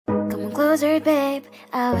Come closer, babe,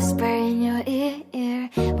 I'll whisper in your ear.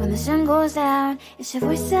 When the sun goes down, it's your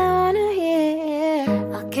voice I wanna hear.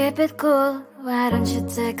 I'll keep it cool, why don't you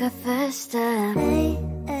take a first step? Hey,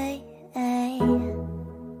 hey, hey.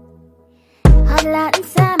 Hot light and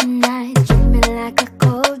summer nights, treat me like a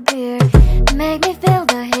cold beer. Make me feel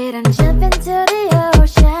the heat and jump into the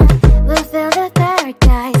ocean. We'll feel the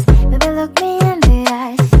paradise, baby look me in the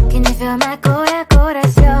eyes. Can you feel my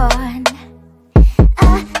corazón?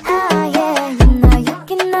 Yeah, you know you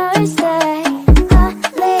can always stay.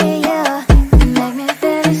 Only you can make me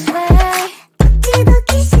feel this way. Doki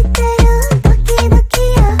doki shiteru, doki doki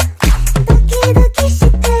yo. Doki doki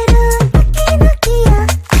shiteru, doki doki yo.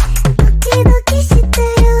 Doki doki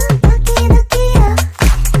shiteru, doki doki yo.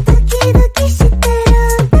 Doki doki shiteru,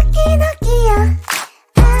 doki doki yo.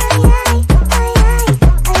 Ay ay ay ay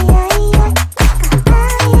ay ay ay.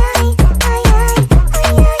 Ay ay ay ay ay ay ay.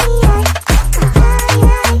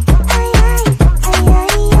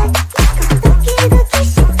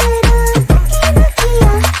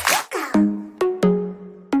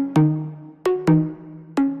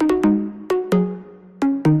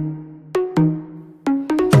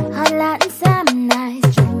 Hot light and summer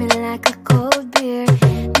nights, treat me like a cold beer.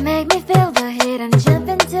 Make me feel the heat and jump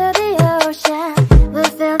into the ocean.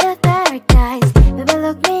 We'll feel the paradise, baby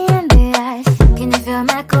look me in the eyes. Can you feel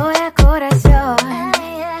my corazón?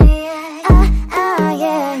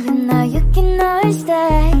 Yeah, you know you can always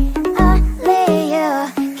stay. Only you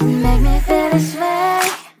can make me feel this way.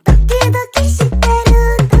 Doki doki shiteru,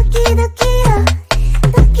 doki doki yo.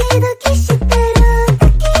 Doki doki shiteru,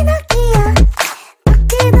 doki doki yo.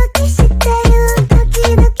 Doki doki shiteru, doki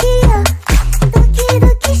doki yo. Doki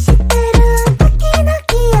doki shiteru, doki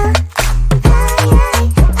doki yo. Ay ay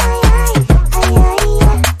ay ay ay ay ay. Ay ay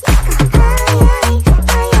ay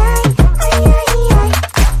ay ay ay ay. Ay ay ay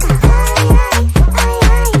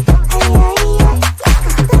ay ay ay ay.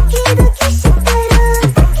 Doki doki shiteru,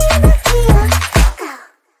 doki doki yo.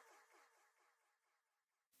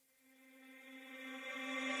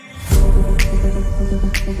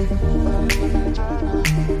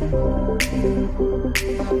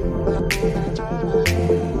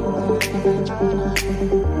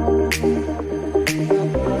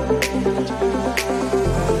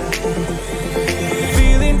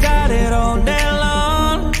 Feeling tired all day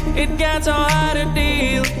long. It gets so hard to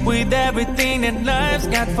deal with everything that life's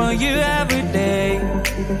got for you every day.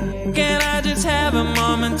 Can I just have a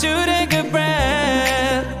moment to take a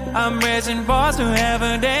breath? I'm racing balls to have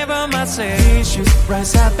a day for myself. Issues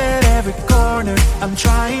rise up at every corner. I'm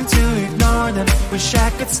trying to ignore them. Wish I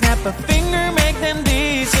could snap a finger, make them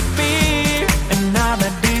disappear. And now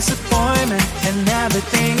that disappointment and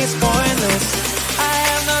everything is pointless. I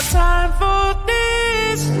have no time for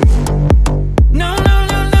this. No, no,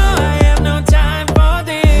 no, no, I have no time for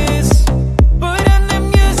this. Put on the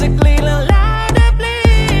music, little louder,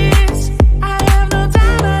 please. I have no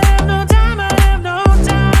time, I have no time, I have no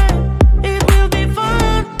time. It will be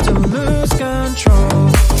fun to lose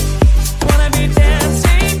control. Wanna be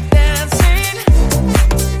dancing, dancing.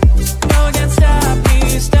 No one can stop me,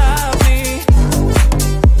 stop me.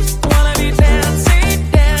 Wanna be dancing,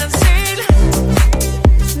 dancing.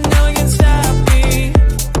 No one can stop me.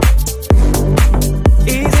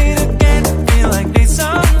 Easy to get, feel like this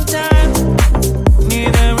sometimes.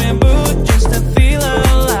 Need a reboot just to feel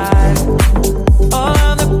alive. All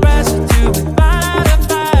of the pressure to be fight,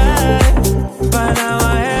 but now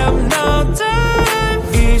I have no time.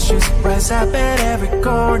 Issues rise up at every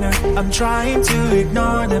corner. I'm trying to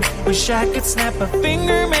ignore them. Wish I could snap a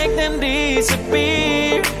finger, make them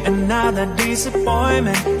disappear. And now that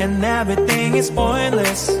disappointment and everything is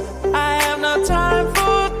pointless. I have no time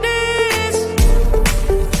for this.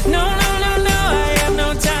 No, no, no, no, I have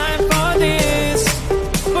no time for this.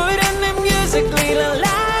 Put on the music, little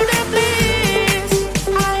louder, please.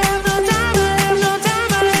 I have no time, I have no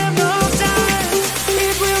time, I have no time.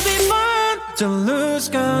 It will be fun to lose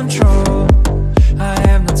control. I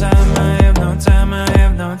have no time, I have no time, I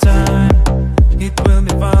have no time. It will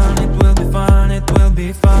be fun, it will be fun, it will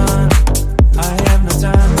be fun. I have no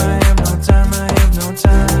time, I have no time, I have no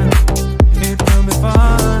time.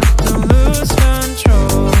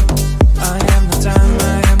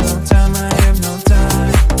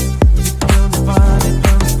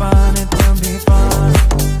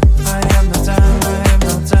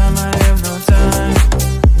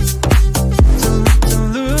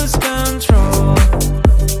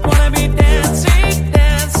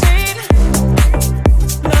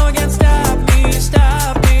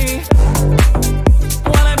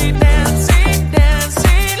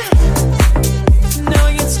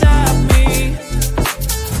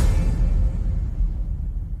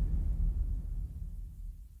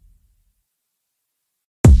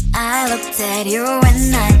 I looked at you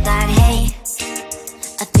and I thought, hey,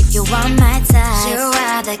 I think you are my type. You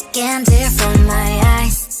are the candy from my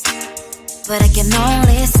eyes, but I can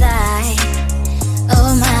only sigh,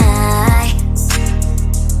 oh my.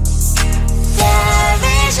 There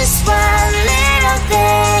is just one little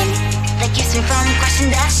thing that keeps me from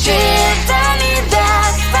crossing that street. Turn me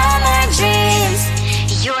back from my dreams.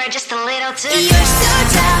 You are just a little too close. You're so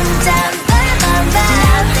dumb, dumb, bum,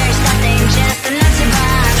 now there's nothing, just enough to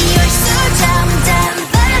buy. You're so dumb, dumb,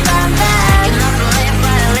 bum, you love to live,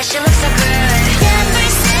 but at least you look so good.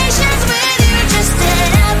 Conversations with you just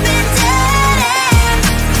end up in dead end.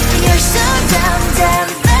 You're so dumb, dumb,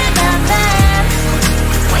 bum,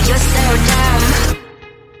 why you're so dumb.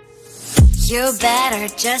 You better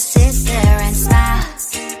just sit there and smile,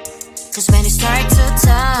 cause when you start to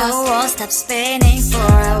talk, the world stops spinning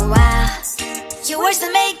for a while. Your words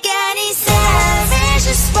don't make any sense. There's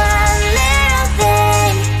just one little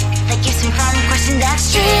thing that keeps me from crossing that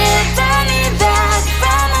street. Turn me back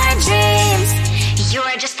from my dreams. You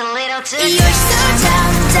are just a little too close. You're so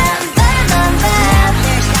dumb, dumb, bum, now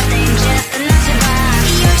there's nothing, just enough to buy.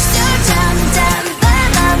 You're so dumb, dumb,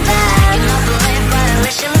 bum, you love to live, but at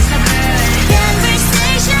least you look so good.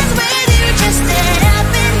 Conversations with you just end up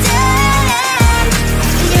in dead end.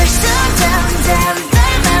 You're so dumb, dumb,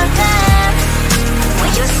 why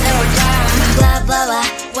you're so dumb. Blah, blah, blah,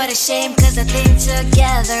 what a shame, cause I think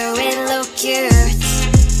together we look cute.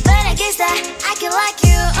 But I guess that I can like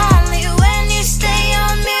you only when you stay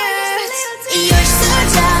on mute. You're so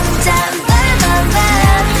dumb, dumb,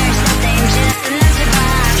 there's nothing, just enough to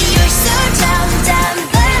buy. You're so dumb, dumb,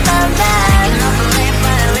 you love to live,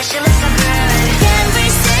 but at least you look so good.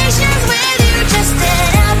 Conversations with you just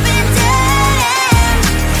end up in dead end.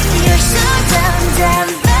 You're so dumb, dumb,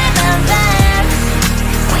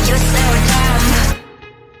 why you're so dumb.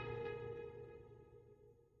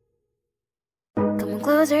 Come on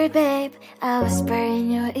closer, babe, I'll whisper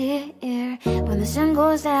in your ear. When the sun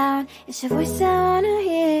goes down, it's your voice I wanna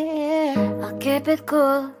hear. I'll keep it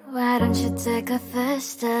cool, why don't you take a first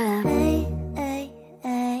step? Hey, hey,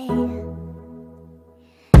 hey.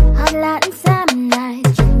 Hot light and summer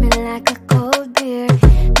nights, treat me like a cold beer.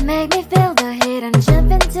 Make me feel the heat and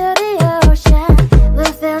jump into the ocean.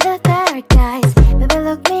 We'll feel the paradise, baby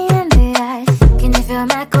look me in the eyes. Can you feel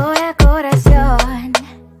my corazón?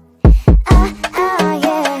 Ah, ah,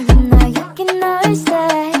 yeah, you know you can always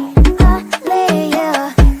stay. Only you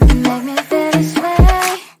can make me feel this way.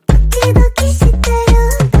 Doki doki shiteru,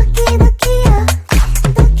 doki doki yo.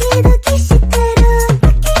 Doki doki shiteru,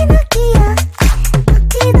 doki doki yo.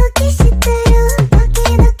 Doki doki shiteru, doki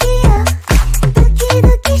doki yo. Doki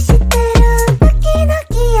doki shiteru, doki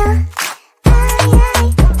doki yo. Ay ay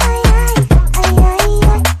ay ay ay ay ay.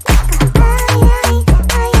 Ay ay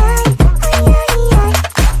ay ay ay ay ay.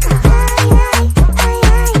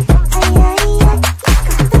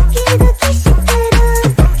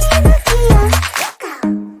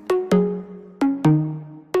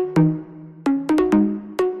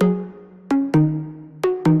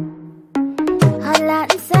 Hot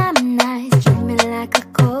light and summer nights, treat me like a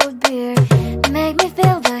cold beer. Make me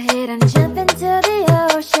feel the heat and jump into the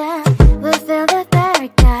ocean. We'll feel the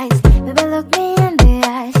paradise, baby look me in the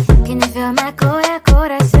eyes. Can you feel my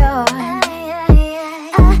corazón?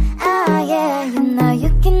 Ah, ah, yeah, you know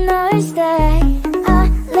you can always stay.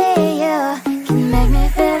 Only you can make me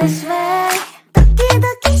feel this way. Doki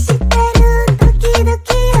doki shiteru, doki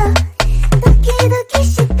doki yo. Doki doki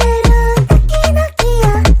shiteru, doki doki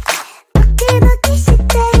yo. Doki doki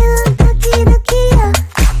shiteru, doki doki yo.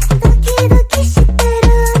 Doki doki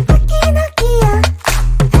shiteru, doki doki yo.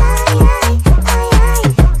 Ay ay ay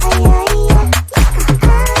ay ay ay ay. Ay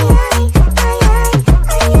ay ay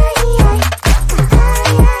ay ay ay ay. Ay ay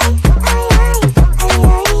ay ay ay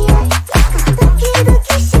ay ay. Doki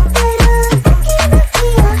doki shiteru, doki doki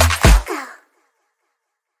yo.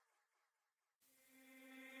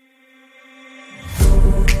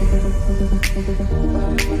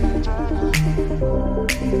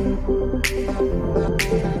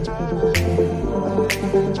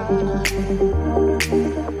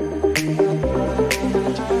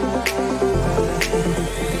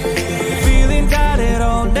 Feeling tired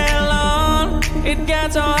all day long. It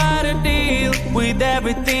gets so hard to deal with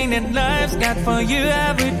everything that life's got for you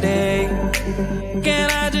every day. Can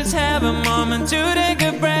I just have a moment to take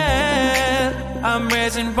a breath? I'm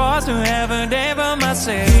raising balls to have a day for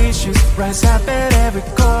myself. Issues rise up at every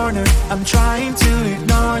corner. I'm trying to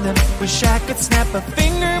ignore them. Wish I could snap a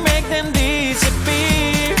finger, make them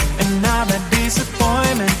disappear. And now the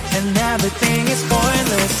disappointment and everything is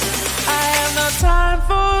pointless. I have no time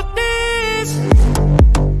for this.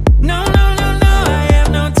 No, no, no, no, I have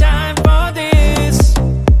no time.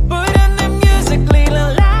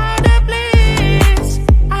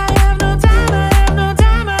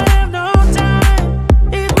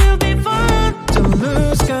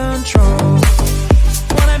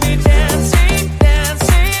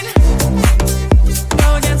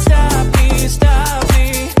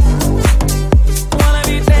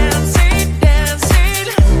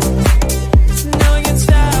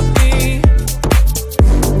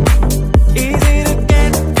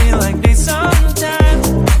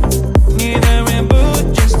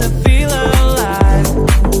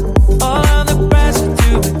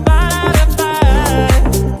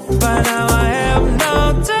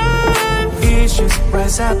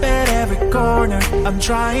 Voices up at every corner, I'm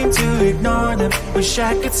trying to ignore them. Wish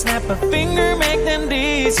I could snap a finger, make them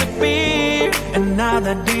disappear.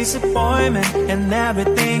 Another disappointment, and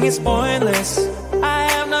everything is pointless. I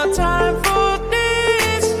have no time for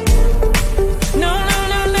this. No, no,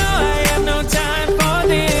 no, no, I have no time for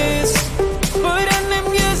this. Put on the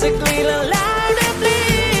music, little louder,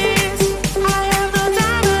 please. I have no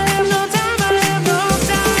time, I have no time, I have no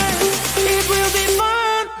time. It will be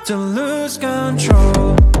fun to lose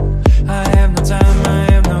control. I have no time,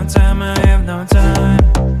 I have no time, I have no time.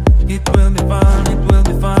 It will be fun, it will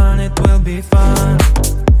be fun, it will be fun.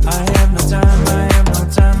 I have no time, I have no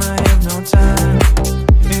time, I have no time.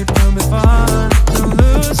 It will be fun to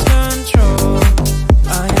lose control.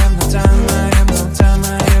 I have no time, I have no time,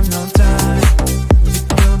 I have no time. It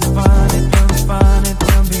will be fun, it will be fun, it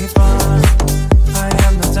will be fun. I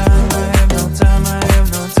have no time, I have no time, I have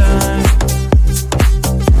no time.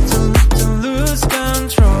 To lose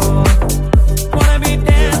control. Wanna be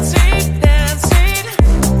dancing, dancing.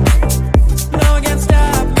 No one can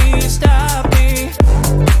stop me, stop me.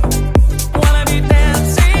 Wanna be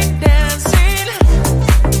dancing, dancing.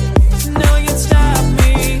 No one can stop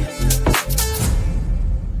me.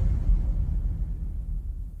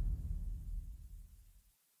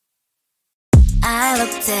 I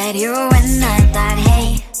looked at you and I thought, hey,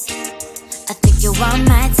 I think you are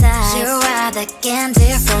my type. You are the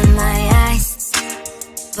candy from my eyes,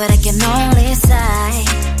 but I can only sigh.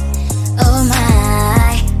 Oh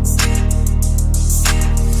my.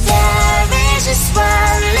 There is just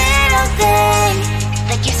one little thing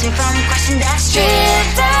that keeps me from crossing that street.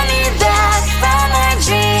 Driven me back from my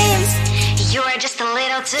dreams. You are just a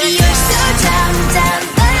little too close. You're so dumb, dumb,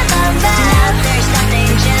 but now there's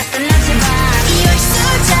nothing, just enough to buy. You're so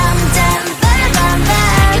dumb, dumb, but you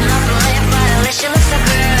love to live, but at least you look so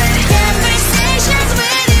good. Conversations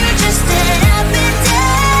with you just end up in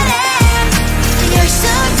dead end. You're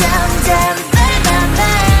so dumb, dumb, but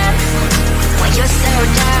why you're so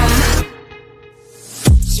dumb?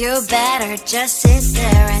 You better just sit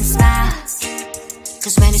there and smile,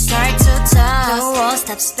 'cause when you start to talk, the world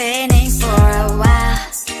stops spinning for a while.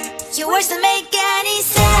 Your words don't make any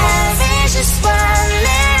sense. There's just one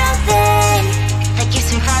little thing that keeps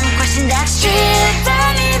me from crossing that street.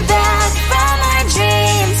 Driven me back from my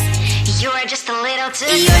dreams. You are just a little too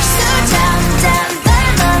close. You're so dumb, dumb,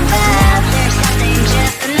 now there's nothing,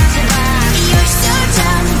 just enough to buy. You're so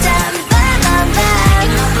dumb, dumb,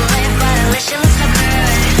 you love to live, but at least you look so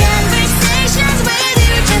good. Conversations with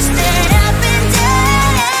you just end up in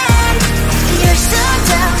dead end. You're so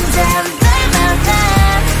dumb, dumb,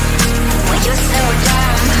 why you're so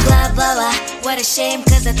dumb? Blah, blah, blah, what a shame,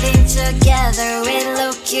 'cause I think together we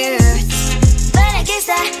look cute. But I guess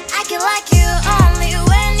that I can like you only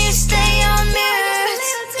when you stay on mute.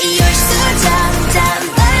 You're so dumb, dumb,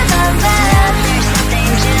 there's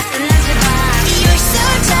nothing, just enough to buy. You're so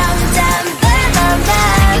dumb, dumb,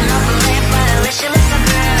 you love to live, but at least you look so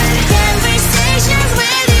good. Conversations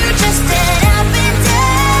with you just end up in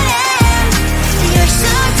dead end. You're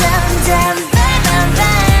so dumb, dumb,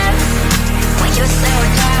 why you're so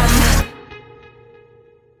dumb?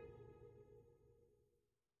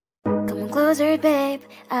 Come closer, babe,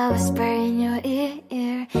 I'll whisper in your ear.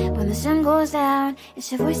 When the sun goes down,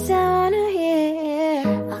 it's your voice I wanna hear.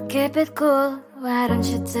 I'll keep it cool, why don't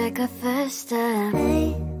you take a first step?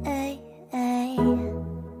 Hey, hey, hey.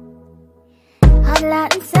 Hot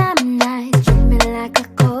light and summer nights, treat me like a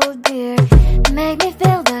cold beer. Make me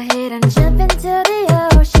feel the heat and jump into the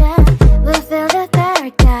ocean. We'll feel the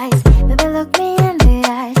paradise, baby look me in the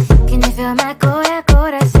eyes. Can you feel my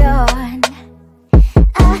corazón?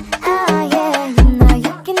 Yeah, you know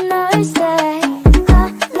you can always stay.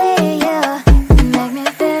 Only you can make me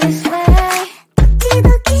feel this way. Doki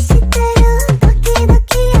doki shiteru, doki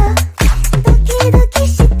doki yo. Doki doki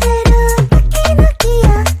shiteru, doki doki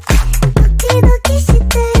yo. Doki doki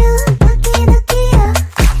shiteru,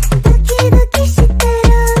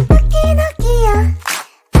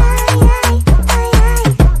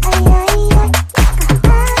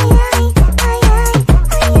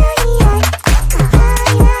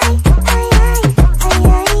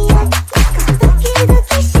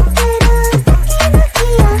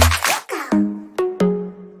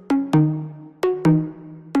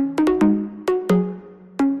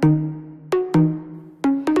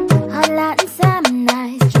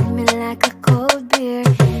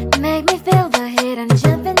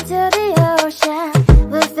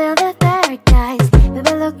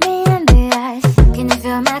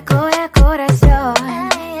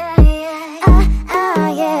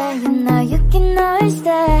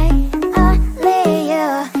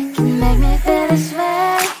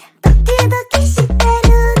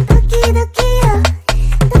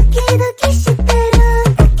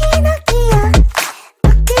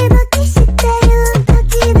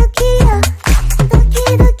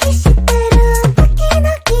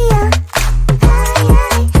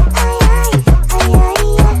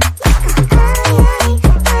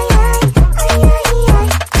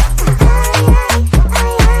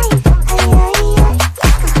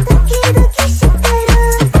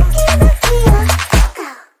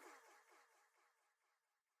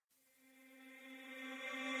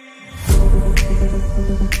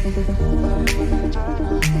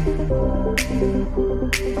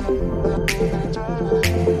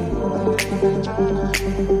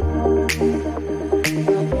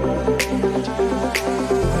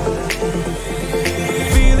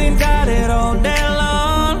 Feeling tired all day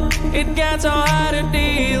long, it gets so hard to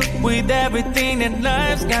deal with everything that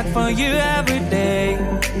life's got for you every day.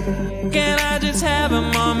 Can I just have a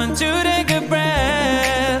moment to take a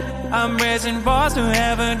breath? I'm raising balls to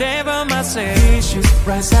have a day for myself. Issues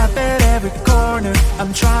rise up at every corner,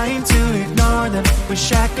 I'm trying to ignore them.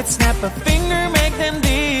 Wish I could snap a finger,